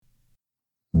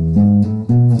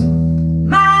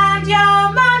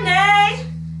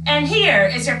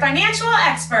is your financial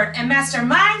expert and master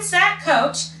mindset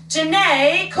coach,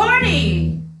 Janae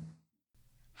Cordy.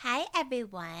 Hi,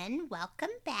 everyone. Welcome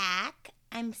back.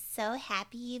 I'm so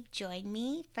happy you've joined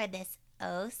me for this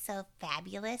so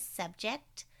fabulous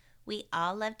subject we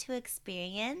all love to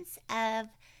experience of,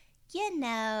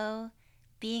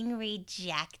 being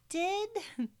rejected.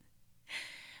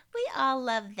 We all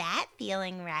love that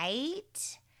feeling,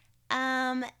 right?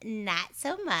 Not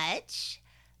so much,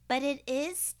 but it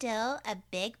is still a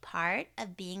big part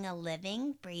of being a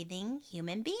living, breathing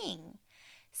human being.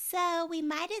 So we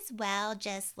might as well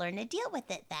just learn to deal with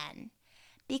it then.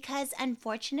 Because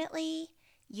unfortunately,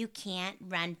 you can't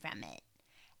run from it.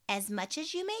 As much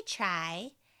as you may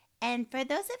try, and for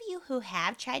those of you who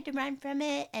have tried to run from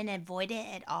it and avoid it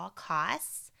at all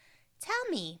costs, tell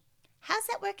me, how's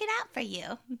that working out for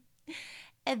you?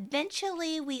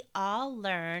 Eventually, we all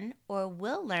learn or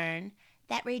will learn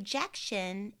that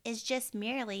rejection is just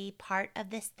merely part of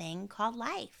this thing called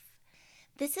life.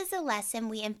 This is a lesson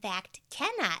we in fact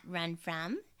cannot run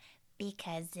from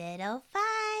because it'll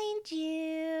find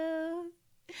you.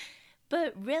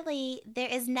 But really, there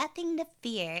is nothing to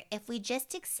fear if we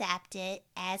just accept it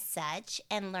as such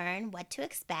and learn what to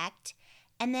expect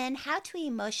and then how to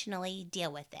emotionally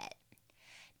deal with it.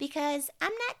 Because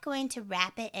I'm not going to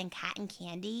wrap it in cotton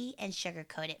candy and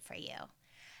sugarcoat it for you.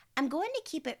 I'm going to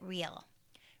keep it real.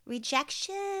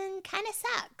 Rejection kind of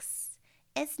sucks.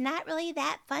 It's not really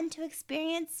that fun to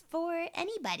experience for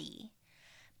anybody.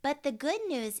 But the good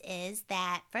news is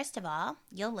that, first of all,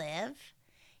 you'll live.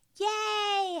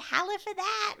 Yay! Holler for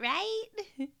that,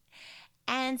 right?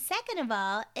 And second of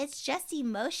all, it's just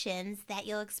emotions that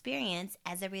you'll experience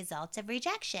as a result of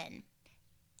rejection.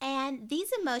 And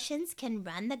these emotions can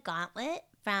run the gauntlet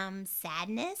from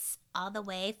sadness all the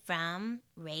way from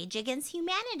rage against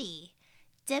humanity,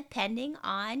 depending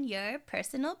on your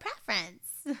personal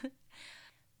preference.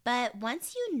 But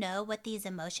once you know what these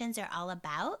emotions are all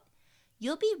about,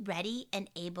 you'll be ready and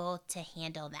able to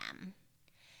handle them.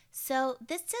 So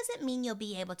this doesn't mean you'll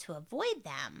be able to avoid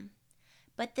them,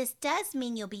 but this does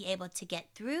mean you'll be able to get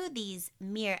through these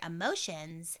mere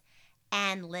emotions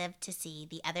and live to see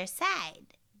the other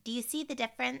side. Do you see the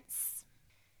difference?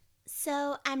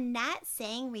 So I'm not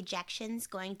saying rejection's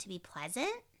going to be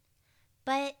pleasant,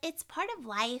 but it's part of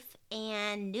life,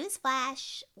 and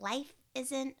newsflash, life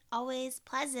isn't always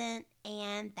pleasant,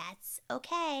 and that's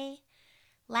okay.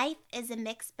 Life is a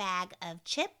mixed bag of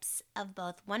chips of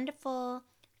both wonderful,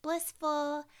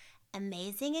 blissful,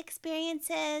 amazing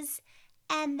experiences,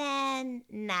 and then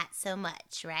not so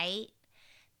much, right?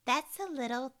 That's a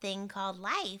little thing called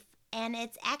life, and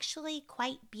it's actually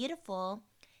quite beautiful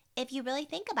if you really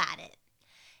think about it.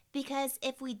 Because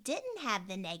if we didn't have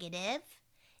the negative,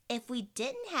 if we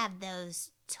didn't have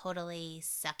those totally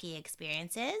sucky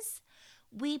experiences,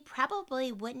 we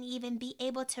probably wouldn't even be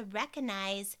able to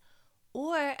recognize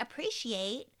or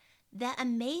appreciate the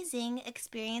amazing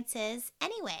experiences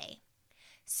anyway.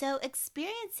 So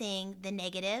experiencing the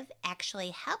negative actually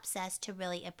helps us to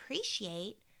really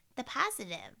appreciate the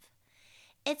positive.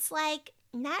 It's like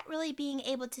not really being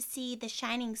able to see the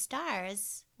shining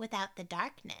stars without the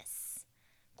darkness.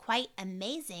 Quite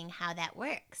amazing how that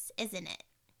works, isn't it?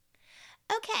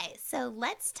 Okay, so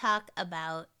let's talk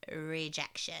about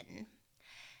rejection.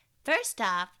 First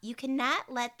off, you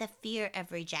cannot let the fear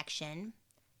of rejection,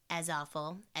 as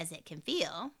awful as it can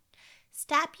feel,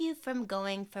 stop you from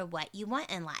going for what you want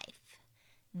in life.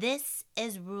 This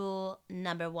is rule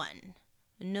number 1,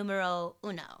 numero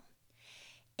uno.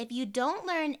 If you don't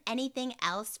learn anything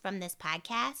else from this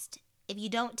podcast, if you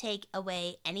don't take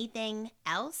away anything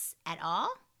else at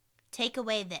all, take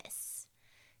away this.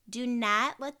 Do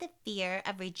not let the fear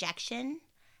of rejection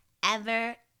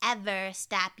ever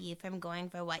stop you from going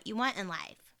for what you want in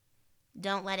life.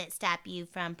 Don't let it stop you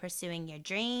from pursuing your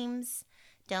dreams.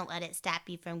 Don't let it stop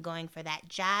you from going for that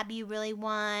job you really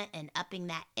want and upping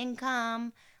that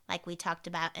income, like we talked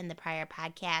about in the prior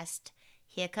podcast.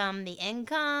 Here come the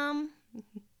income.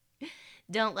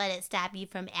 Don't let it stop you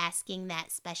from asking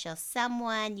that special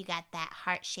someone you got that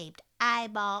heart-shaped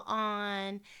eyeball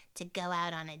on to go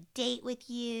out on a date with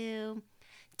you.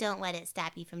 Don't let it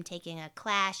stop you from taking a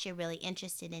class you're really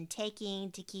interested in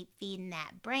taking to keep feeding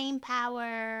that brain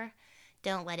power.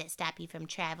 Don't let it stop you from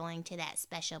traveling to that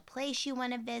special place you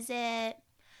want to visit.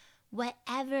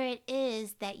 Whatever it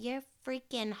is that your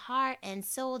freaking heart and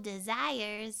soul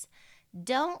desires,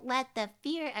 don't let the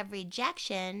fear of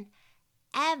rejection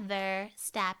ever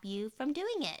stop you from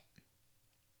doing it.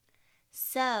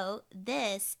 So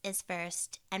this is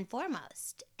first and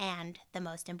foremost, and the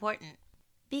most important.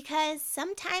 Because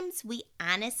sometimes we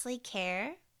honestly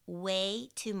care way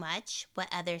too much what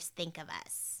others think of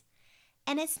us.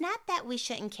 And it's not that we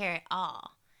shouldn't care at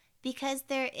all, because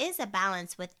there is a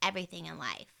balance with everything in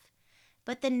life.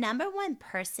 But the number one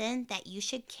person that you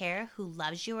should care who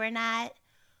loves you or not,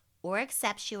 or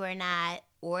accepts you or not,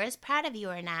 or is proud of you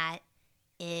or not,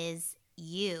 is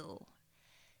you.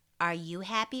 Are you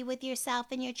happy with yourself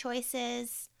and your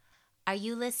choices? Are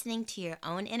you listening to your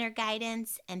own inner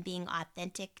guidance and being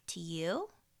authentic to you?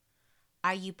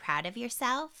 Are you proud of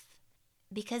yourself?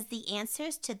 Because the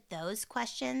answers to those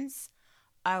questions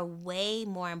are way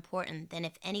more important than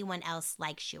if anyone else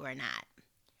likes you or not.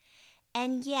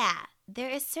 And yeah, there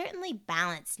is certainly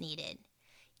balance needed.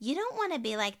 You don't want to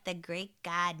be like the Greek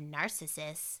god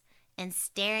Narcissus and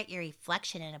stare at your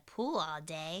reflection in a pool all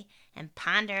day and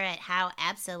ponder at how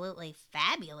absolutely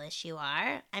fabulous you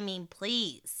are. I mean,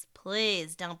 please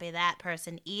don't be that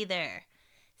person either.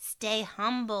 Stay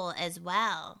humble as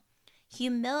well.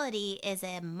 Humility is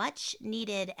a much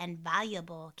needed and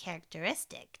valuable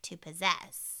characteristic to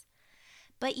possess.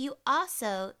 But you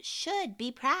also should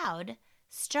be proud,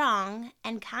 strong,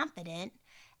 and confident,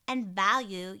 and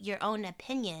value your own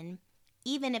opinion,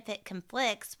 even if it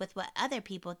conflicts with what other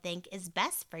people think is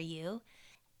best for you.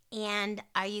 And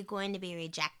are you going to be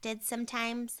rejected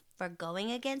sometimes for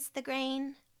going against the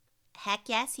grain? Heck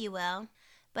yes, you will.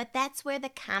 But that's where the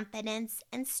confidence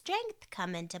and strength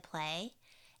come into play,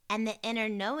 and the inner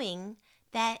knowing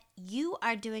that you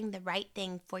are doing the right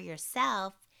thing for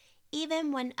yourself,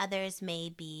 even when others may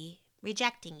be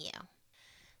rejecting you.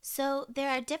 So there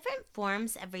are different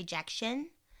forms of rejection.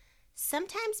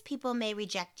 Sometimes people may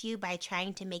reject you by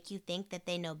trying to make you think that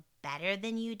they know better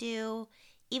than you do,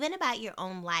 even about your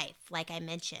own life, like I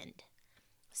mentioned.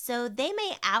 So they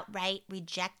may outright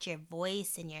reject your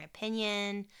voice and your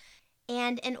opinion.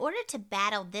 And in order to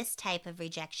battle this type of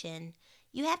rejection,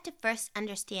 you have to first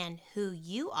understand who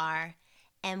you are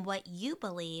and what you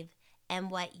believe and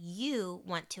what you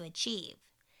want to achieve.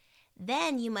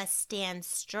 Then you must stand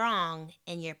strong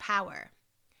in your power.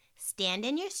 Stand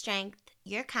in your strength,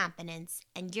 your confidence,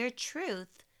 and your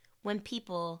truth when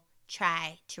people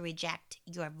try to reject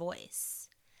your voice.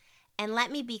 And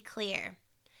let me be clear,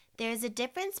 there is a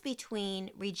difference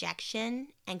between rejection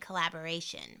and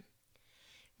collaboration.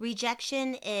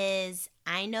 Rejection is,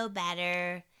 I know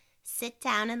better, sit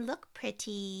down and look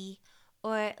pretty,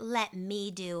 or let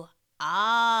me do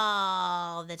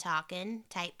all the talking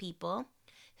type people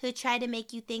who try to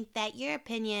make you think that your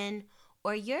opinion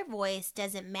or your voice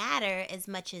doesn't matter as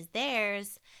much as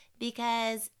theirs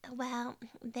because, well,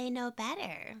 they know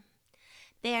better.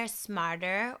 They are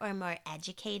smarter or more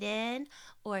educated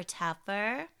or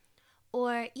tougher,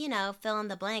 or, fill in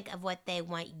the blank of what they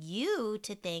want you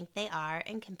to think they are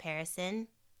in comparison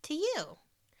to you.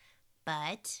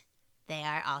 But they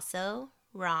are also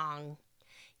wrong.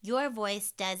 Your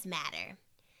voice does matter.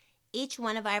 Each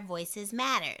one of our voices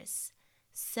matters.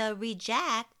 So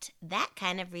reject that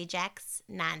kind of rejects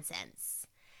nonsense,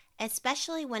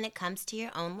 especially when it comes to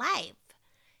your own life.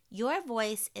 Your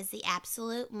voice is the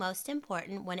absolute most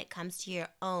important when it comes to your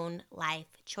own life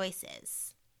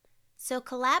choices. So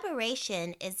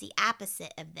collaboration is the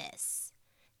opposite of this.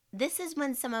 This is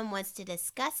when someone wants to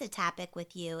discuss a topic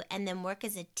with you and then work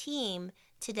as a team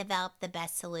to develop the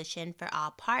best solution for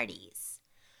all parties.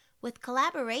 With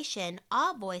collaboration,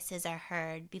 all voices are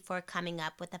heard before coming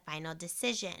up with a final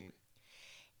decision.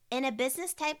 In a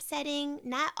business type setting,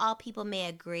 not all people may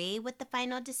agree with the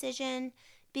final decision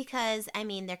because,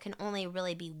 there can only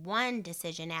really be one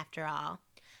decision after all.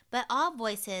 But all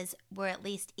voices were at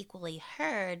least equally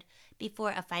heard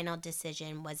before a final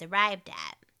decision was arrived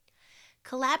at.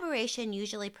 Collaboration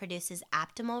usually produces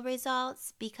optimal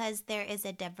results because there is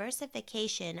a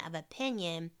diversification of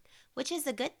opinion, which is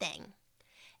a good thing.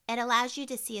 It allows you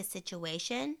to see a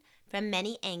situation from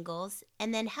many angles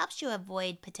and then helps you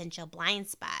avoid potential blind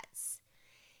spots.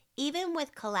 Even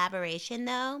with collaboration,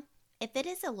 though, if it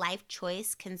is a life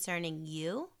choice concerning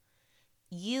you,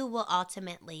 you will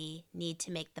ultimately need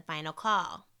to make the final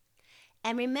call.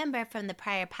 And remember from the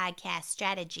prior podcast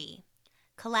strategy,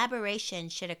 collaboration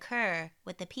should occur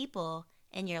with the people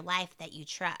in your life that you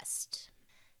trust.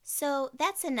 So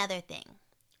that's another thing.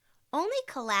 Only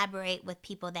collaborate with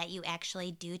people that you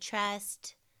actually do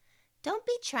trust. Don't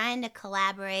be trying to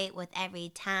collaborate with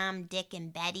every Tom, Dick,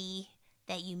 and Betty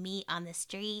that you meet on the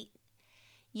street.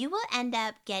 You will end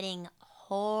up getting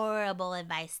horrible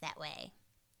advice that way.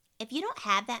 If you don't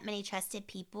have that many trusted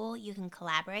people you can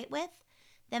collaborate with,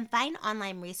 then find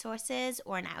online resources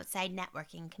or an outside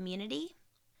networking community.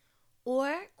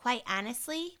 Or, quite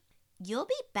honestly, you'll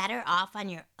be better off on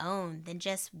your own than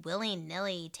just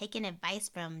willy-nilly taking advice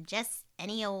from just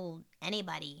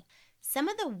anybody. Some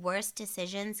of the worst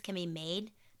decisions can be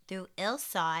made through ill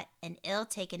sought and ill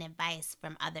taken advice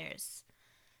from others.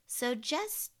 So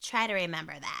just try to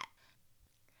remember that.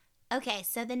 Okay,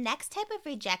 so the next type of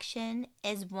rejection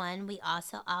is one we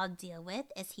also all deal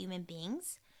with as human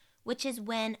beings, which is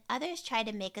when others try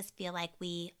to make us feel like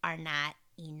we are not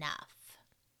enough.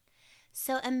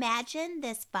 So imagine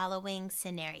this following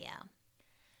scenario.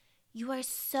 You are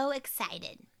so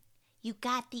excited. You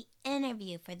got the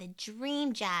interview for the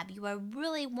dream job. You are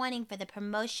really wanting for the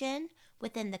promotion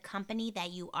within the company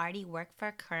that you already work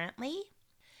for currently.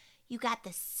 You got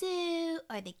the suit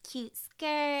or the cute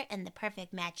skirt and the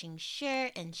perfect matching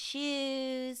shirt and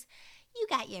shoes. You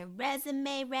got your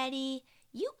resume ready.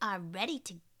 You are ready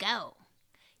to go.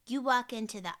 You walk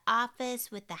into the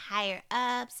office with the higher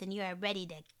ups and you are ready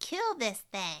to kill this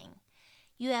thing.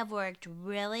 You have worked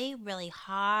really, really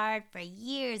hard for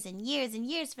years and years and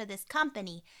years for this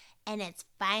company, and it's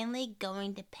finally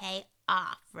going to pay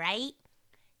off, right?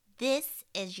 This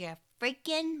is your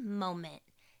freaking moment.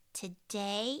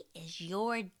 Today is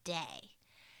your day.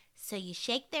 So you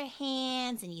shake their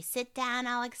hands and you sit down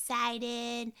all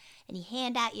excited and you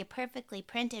hand out your perfectly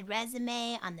printed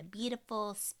resume on the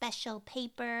beautiful special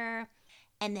paper.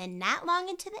 And then not long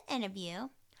into the interview,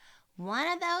 one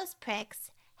of those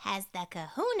pricks has the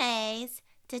kahunas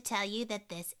to tell you that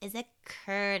this is a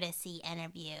courtesy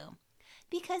interview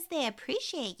because they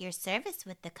appreciate your service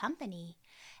with the company,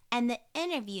 and the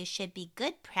interview should be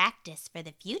good practice for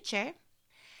the future.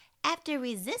 After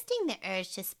resisting the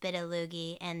urge to spit a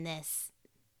loogie in this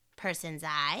person's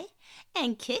eye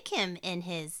and kick him in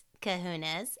his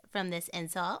kahunas from this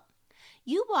insult,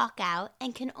 you walk out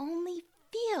and can only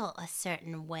feel a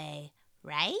certain way,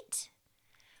 right?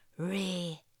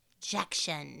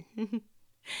 Rejection.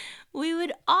 We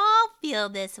would all feel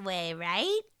this way,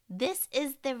 right? This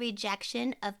is the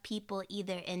rejection of people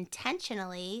either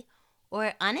intentionally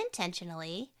or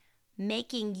unintentionally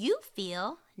making you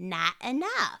feel not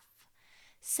enough.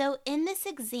 So in this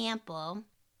example,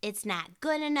 it's not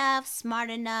good enough, smart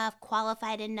enough,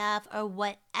 qualified enough, or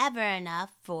whatever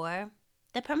enough for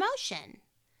the promotion.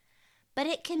 But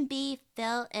it can be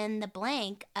fill in the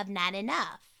blank of not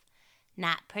enough.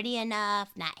 Not pretty enough,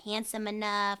 not handsome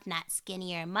enough, not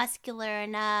skinny or muscular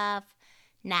enough,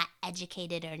 not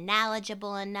educated or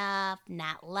knowledgeable enough,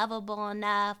 not lovable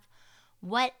enough,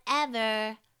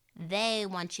 whatever they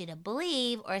want you to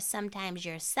believe, or sometimes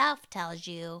yourself tells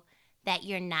you that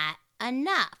you're not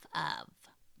enough of.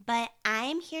 But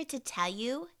I'm here to tell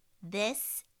you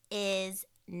this is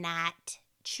not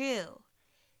true.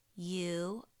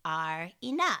 You are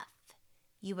enough.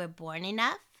 You were born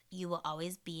enough. You will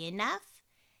always be enough.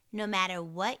 No matter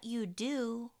what you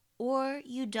do or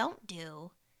you don't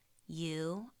do,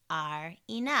 you are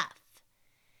enough.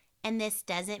 And this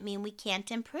doesn't mean we can't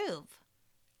improve.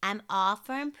 I'm all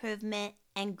for improvement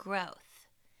and growth.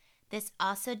 This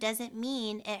also doesn't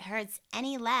mean it hurts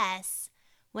any less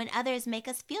when others make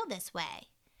us feel this way,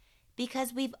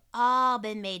 because we've all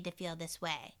been made to feel this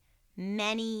way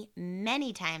many,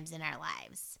 many times in our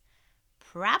lives.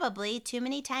 Probably too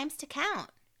many times to count.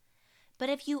 But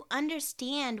if you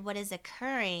understand what is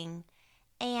occurring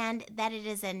and that it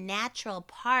is a natural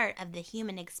part of the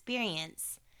human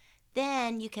experience,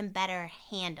 then you can better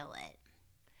handle it.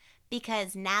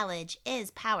 Because knowledge is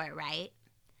power, right?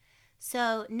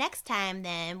 So next time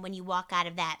then, when you walk out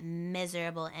of that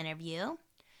miserable interview,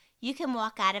 you can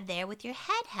walk out of there with your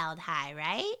head held high,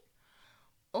 right?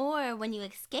 Or when you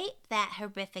escape that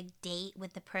horrific date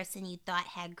with the person you thought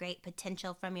had great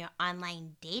potential from your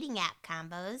online dating app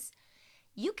combos,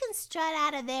 you can strut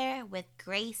out of there with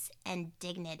grace and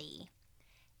dignity.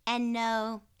 And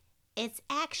no, it's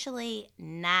actually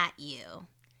not you.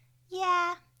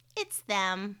 Yeah, it's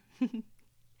them.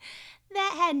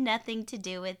 That had nothing to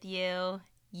do with you.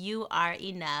 You are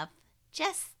enough,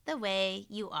 just the way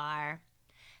you are.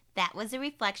 That was a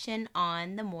reflection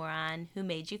on the moron who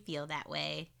made you feel that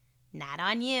way, not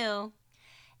on you.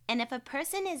 And if a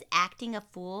person is acting a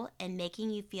fool and making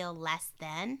you feel less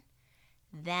than,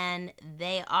 then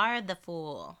they are the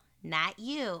fool, not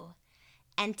you.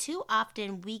 And too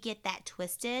often we get that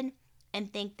twisted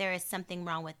and think there is something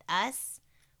wrong with us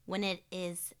when it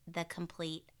is the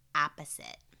complete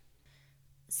opposite.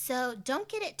 So don't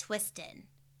get it twisted.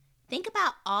 Think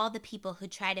about all the people who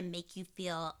try to make you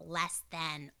feel less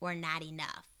than or not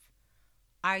enough.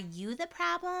 Are you the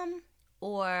problem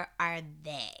or are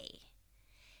they?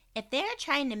 If they're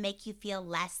trying to make you feel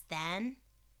less than,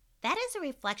 that is a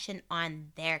reflection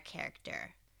on their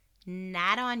character,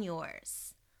 not on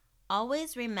yours.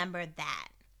 Always remember that.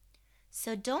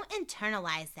 So don't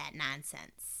internalize that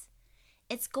nonsense.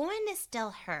 It's going to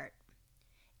still hurt.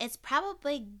 It's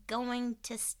probably going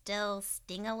to still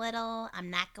sting a little, I'm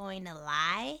not going to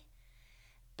lie.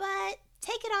 But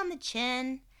take it on the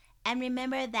chin and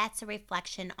remember that's a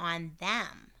reflection on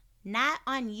them, not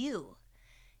on you.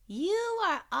 You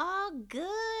are all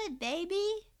good, baby.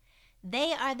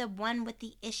 They are the one with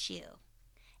the issue.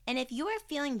 And if you are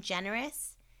feeling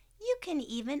generous, you can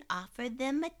even offer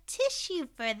them a tissue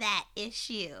for that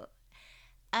issue.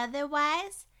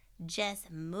 Otherwise, just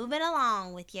move it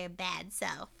along with your bad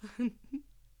self.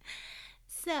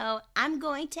 So I'm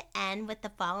going to end with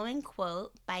the following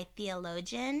quote by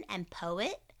theologian and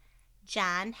poet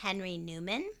John Henry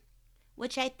Newman,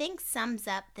 which I think sums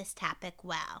up this topic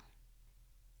well.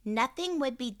 Nothing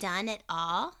would be done at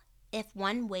all if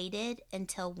one waited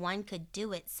until one could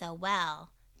do it so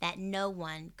well that no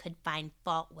one could find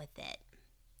fault with it.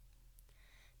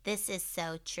 This is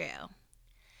so true.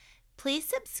 Please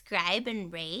subscribe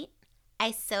and rate.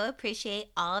 I so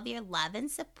appreciate all of your love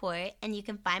and support, and you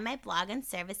can find my blog and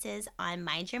services on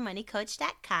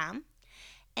mindyourmoneycoach.com.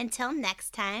 Until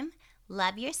next time,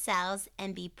 love yourselves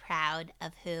and be proud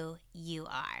of who you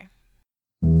are.